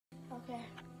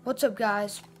What's up,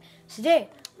 guys? Today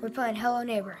we're playing Hello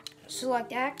Neighbor.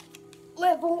 Select act,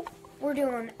 level. We're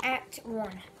doing act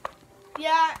 1.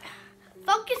 Yeah,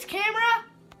 focus camera.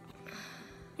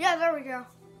 Yeah, there we go.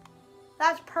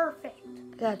 That's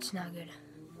perfect. That's not good.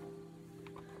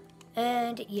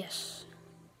 And yes.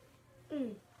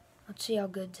 Let's see how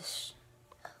good this.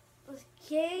 This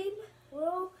game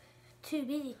will to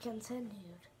be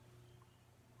continued.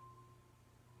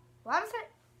 Why is it?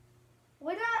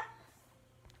 We're not.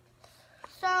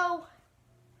 So,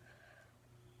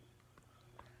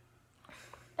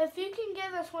 if you can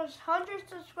give us 100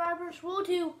 subscribers, we'll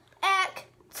do Act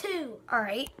 2.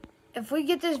 Alright. If we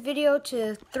get this video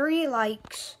to 3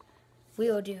 likes, we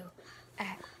will do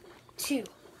act 2.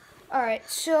 Alright,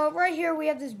 so right here we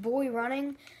have this boy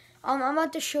running. I'm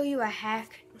about to show you a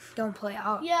hack. Don't play.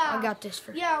 I got this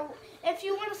for you. Yeah, if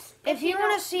you want to. If you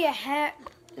want to see a hack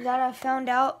that I found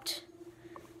out,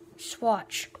 just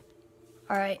watch.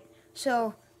 Alright,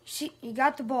 so see, you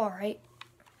got the ball, right?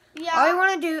 Yeah. All you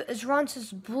want to do is run to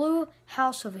this blue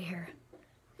house over here.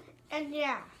 And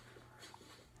yeah.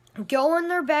 Go in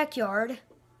their backyard.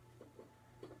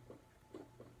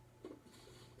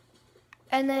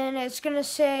 And then it's going to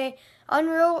say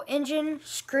Unreal Engine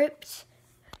script.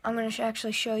 I'm going to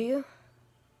actually show you.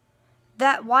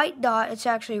 That white dot, it's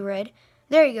actually red.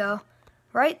 There you go.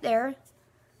 Right there.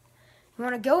 You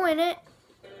want to go in it.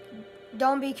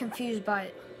 Don't be confused by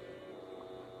it.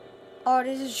 Oh,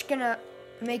 this is just going to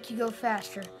make you go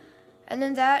faster. And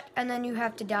then that, and then you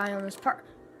have to die on this part.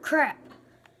 Crap.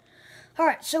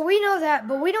 Alright, so we know that,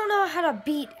 but we don't know how to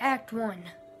beat Act 1.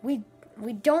 We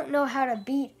don't know how to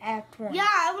beat Act 1. Yeah,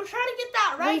 I was trying to get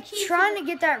that red key. We're trying to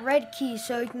get that red key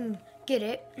so we can get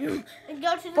it. And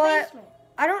go to the But basement.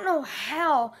 I don't know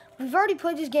how. We've already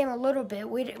played this game a little bit.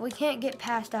 We can't get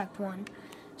past Act 1.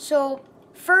 So,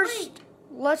 first,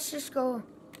 let's just go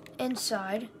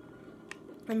inside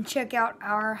and check out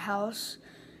our house.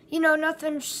 You know,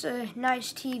 nothing's a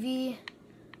nice TV,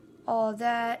 all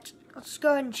that. Let's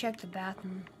go ahead and check the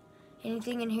bathroom.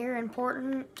 Anything in here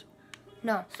important?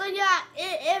 No. So yeah,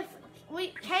 if we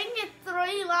can get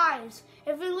 3 lives,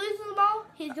 if we lose them all,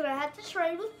 he's gonna have to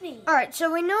trade with me. Alright,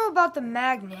 so we know about the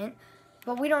magnet,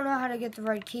 but we don't know how to get the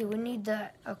right key. We need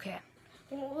the, okay.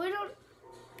 We don't.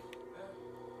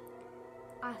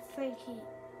 I think he.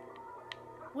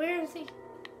 Where is he?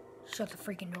 Shut the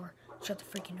freaking door. Shut the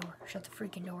freaking door. Shut the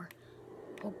freaking door.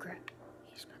 Oh crap.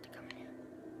 He's about to come in here.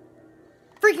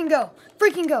 Freaking go!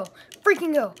 Freaking go!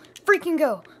 Freaking go! Freaking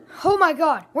go! Oh my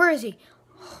god! Where is he?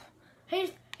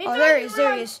 He's Oh, there he is.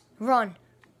 There he is. Run.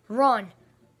 Run.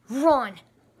 Run.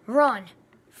 Run.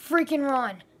 Freaking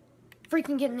run.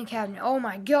 Freaking get in the cabinet. Oh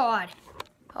my god.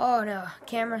 Oh no.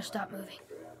 Camera, stop moving.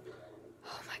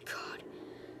 Oh my god.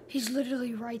 He's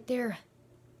literally right there.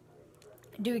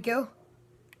 Do we go?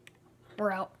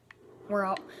 We're out. We're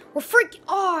out. We're freaking.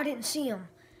 Oh, I didn't see him.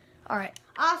 Alright.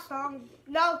 Awesome.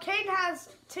 No, King has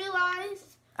 2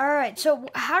 lives. Alright, so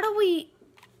how do we,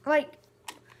 like,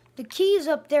 the key is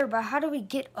up there, but how do we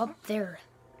get up there?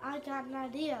 I got an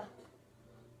idea.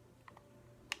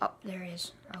 Oh, there he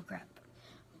is. Oh, crap.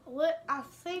 What I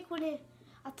think we need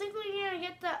to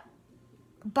get the.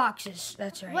 Boxes,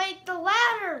 that's right. Wait, the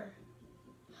ladder.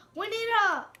 We need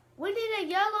a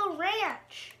yellow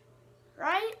ranch,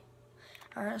 right?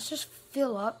 Alright, let's just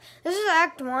fill up. This is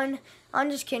Act 1. I'm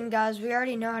just kidding, guys. We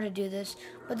already know how to do this.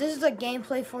 But this is the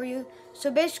gameplay for you. So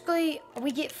basically,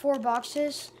 we get 4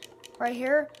 boxes right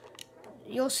here.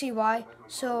 You'll see why.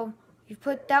 So you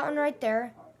put that one right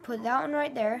there. Put that one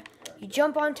right there. You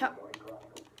jump on top.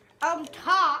 On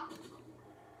top.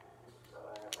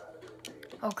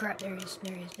 Oh, crap. There he is.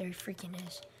 There he is. There he freaking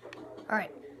is.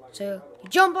 Alright, so you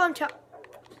jump on top.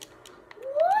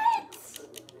 What?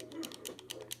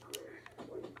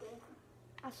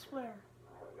 I swear.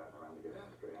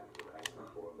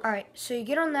 Alright, so you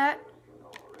get on that,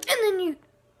 and then you,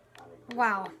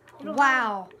 wow,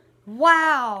 wow,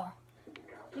 wow.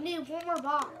 We need 1 more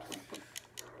box.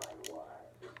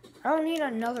 I don't need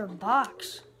another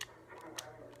box.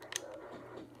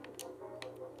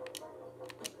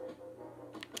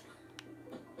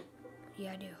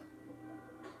 Yeah, I do.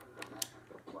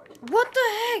 What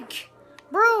the heck?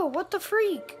 Bro, what the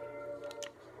freak?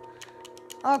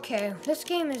 Okay, this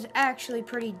game is actually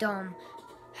pretty dumb.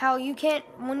 How you can't,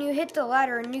 when you hit the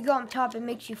ladder and you go on top, it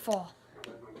makes you fall.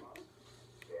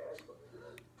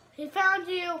 He found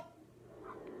you.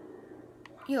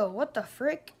 Yo, what the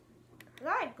frick? Is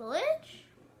that a glitch?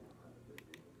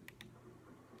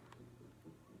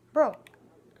 Bro.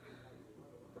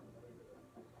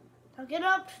 Now get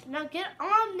up. Now get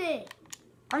on it.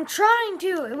 I'm trying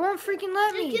to. It won't freaking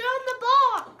let Just me. get on the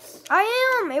box.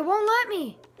 I am. It won't let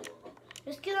me.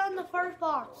 Just get on the first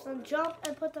box and jump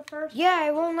and put the first. Yeah,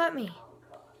 it won't let me.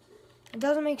 It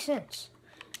doesn't make sense.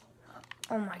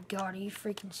 Oh my god, are you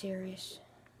freaking serious?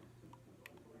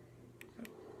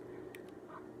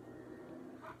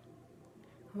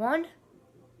 One?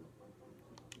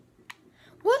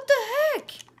 What the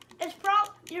heck?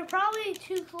 You're probably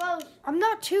too close. I'm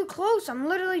not too close. I'm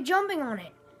literally jumping on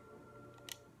it.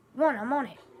 One, I'm on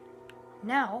it.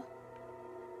 Now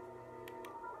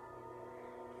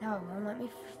it won't let me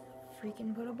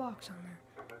freaking put a box on there.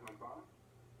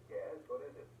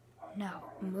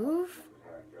 Now, move.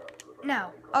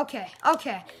 Now, okay.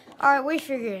 Alright, we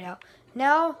figured it out.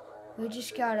 Now, we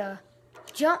just gotta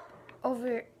jump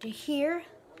over to here.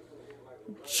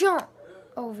 Jump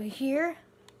over here.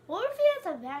 What if he has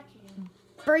a vacuum?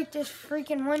 Break this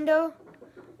freaking window.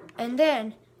 And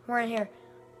then, we're in here.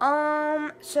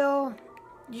 So,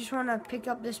 you just want to pick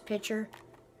up this picture.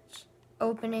 It's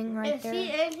opening right there. Is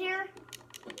he in here?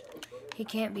 He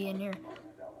can't be in here.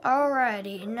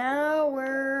 Alrighty, now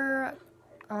we're,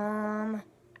 oh,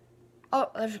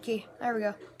 there's a key. There we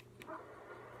go.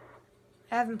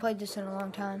 I haven't played this in a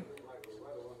long time.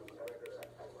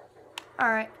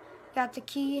 Alright, got the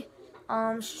key.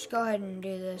 Let's just go ahead and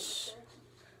do this.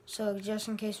 So, just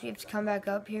in case we have to come back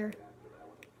up here,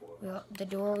 the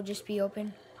door will just be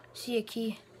open. See a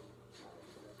key.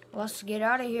 Let's get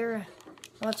out of here.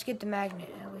 Let's get the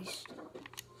magnet, at least.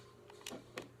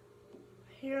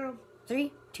 Here.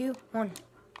 3, 2, 1.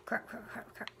 Crap.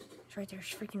 It's right there.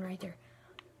 It's freaking right there.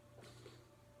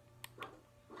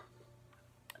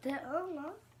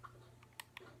 No.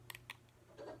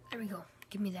 There we go.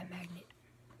 Give me that magnet.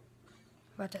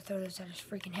 I'm about to throw this at his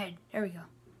freaking head. There we go.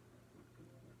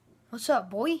 What's up,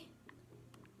 boy?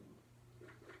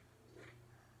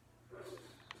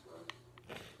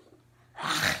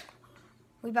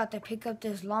 We about to pick up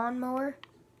this lawnmower.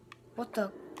 What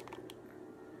the?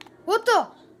 What the?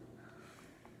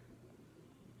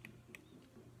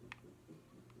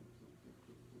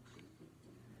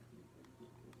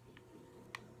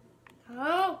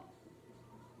 Oh.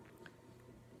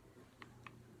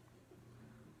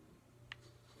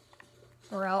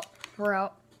 We're out.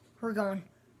 We're going.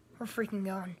 We're freaking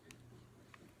going.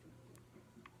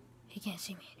 He can't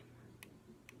see me anymore.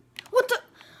 What the?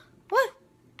 What?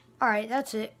 Alright,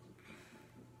 that's it.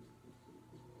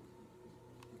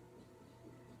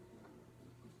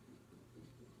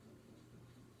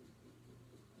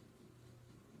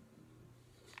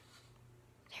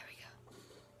 There we go.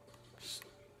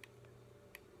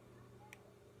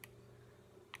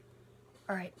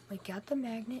 Alright, we got the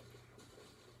magnet.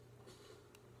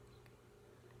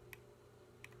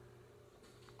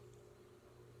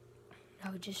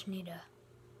 Now we just need to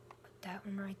put that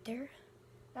one right there.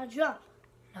 Now jump.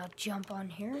 Now jump on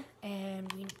here, and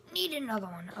we need another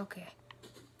one. Okay.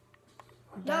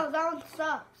 No, that one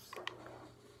sucks.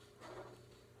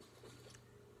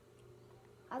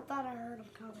 I thought I heard him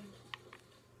coming.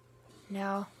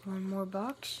 Now, one more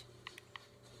box.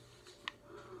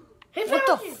 He What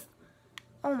found the you.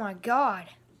 Oh my god.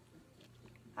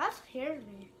 That scared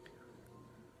me.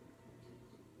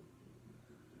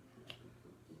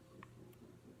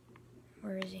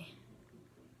 Where is he?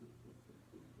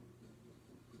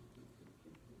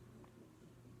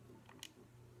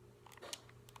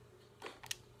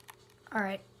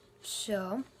 Alright,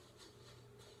 so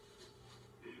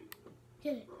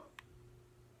Get it.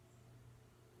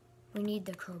 we need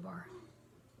the crowbar.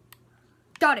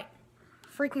 Got it!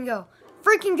 Freaking go.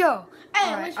 Freaking go!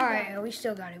 Hey, Alright, we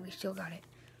still got it.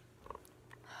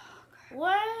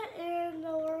 What in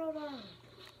the world are we?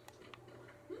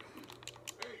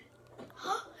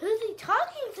 Who's he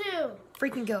talking to?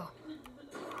 Freaking go. He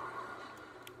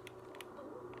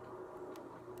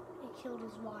killed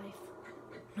his wife.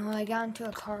 No, I got into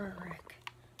a car wreck.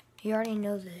 You already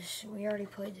know this. We already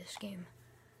played this game.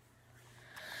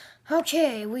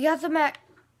 Okay, we got the map.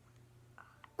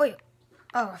 Wait.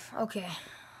 Oh, okay.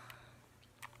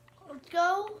 Let's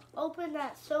go open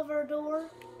that silver door.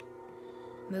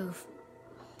 Move.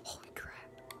 Holy crap.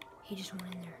 He just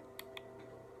went in there.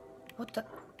 What the?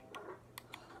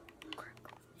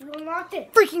 You unlocked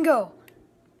it. Freaking go.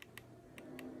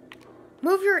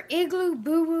 Move your igloo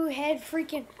boo-boo head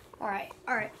freaking. Alright.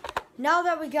 Now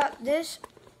that we got this,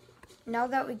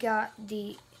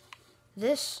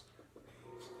 this,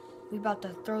 we about to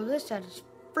throw this at his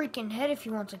freaking head if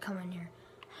he wants to come in here.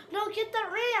 No, get the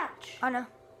ranch. I know.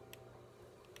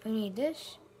 We need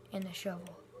this and the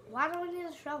shovel. Why do we need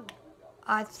a shovel?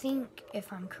 I think,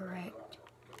 if I'm correct,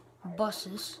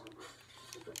 buses.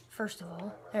 First of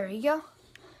all, there you go.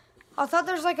 I thought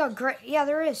there's like a great. Yeah,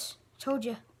 there is. Told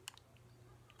you.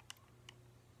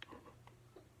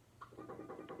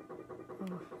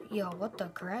 Yo, what the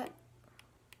crap?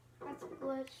 That's a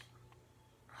glitch.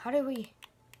 How did we...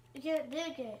 You can't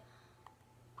dig it.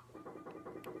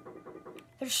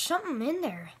 There's something in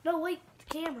there. No, wait, the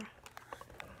camera.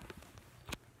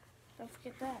 Don't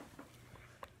forget that.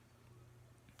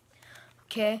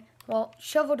 Okay, well,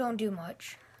 shovel don't do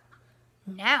much.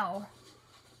 Now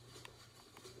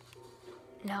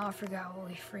I forgot what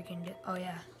we freaking do. Oh,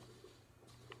 yeah.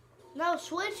 No,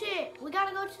 switch it. We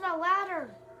gotta go to that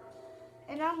ladder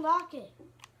and unlock it.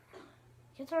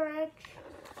 Get the wrench.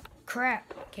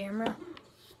 Crap, camera.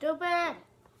 Stupid.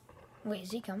 Wait,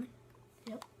 is he coming?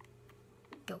 Yep.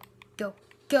 Go, go,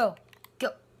 go,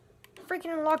 go.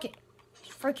 Freaking unlock it.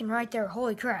 He's freaking right there.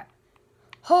 Holy crap.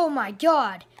 Oh, my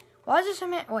God. Why is this a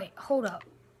man? Wait, hold up.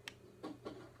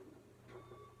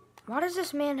 Why does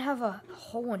this man have a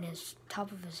hole in his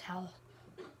top of his house?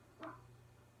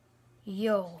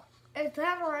 Yo. Is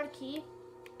that a red key?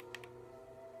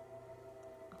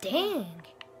 Dang.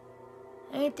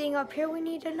 Anything up here we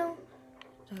need to know?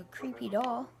 The creepy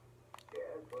doll.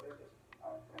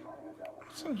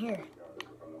 What's in here?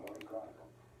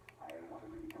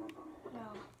 No.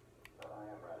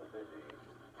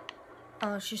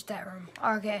 Oh, it's just that room.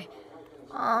 Okay.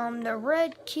 The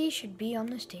red key should be on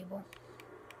this table.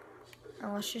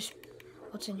 Oh, let's just...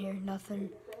 What's in here? Nothing.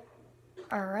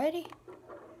 Alrighty.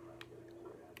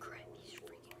 Crap, he's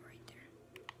freaking right there.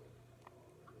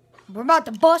 We're about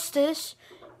to bust this.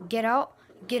 Get out.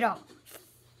 Get out.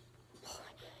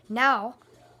 Now,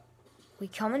 we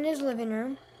come in his living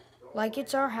room like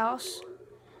it's our house.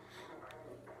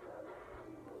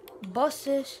 Bust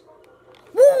this.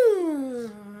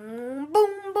 Boom!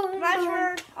 Boom, boom, My boom.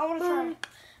 turn. I want to try.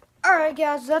 Alright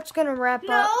guys, that's going to wrap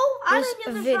No, up I this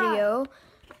didn't get to try. video.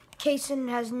 Kason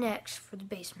has next for the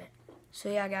basement. So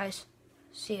yeah guys,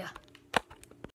 see ya.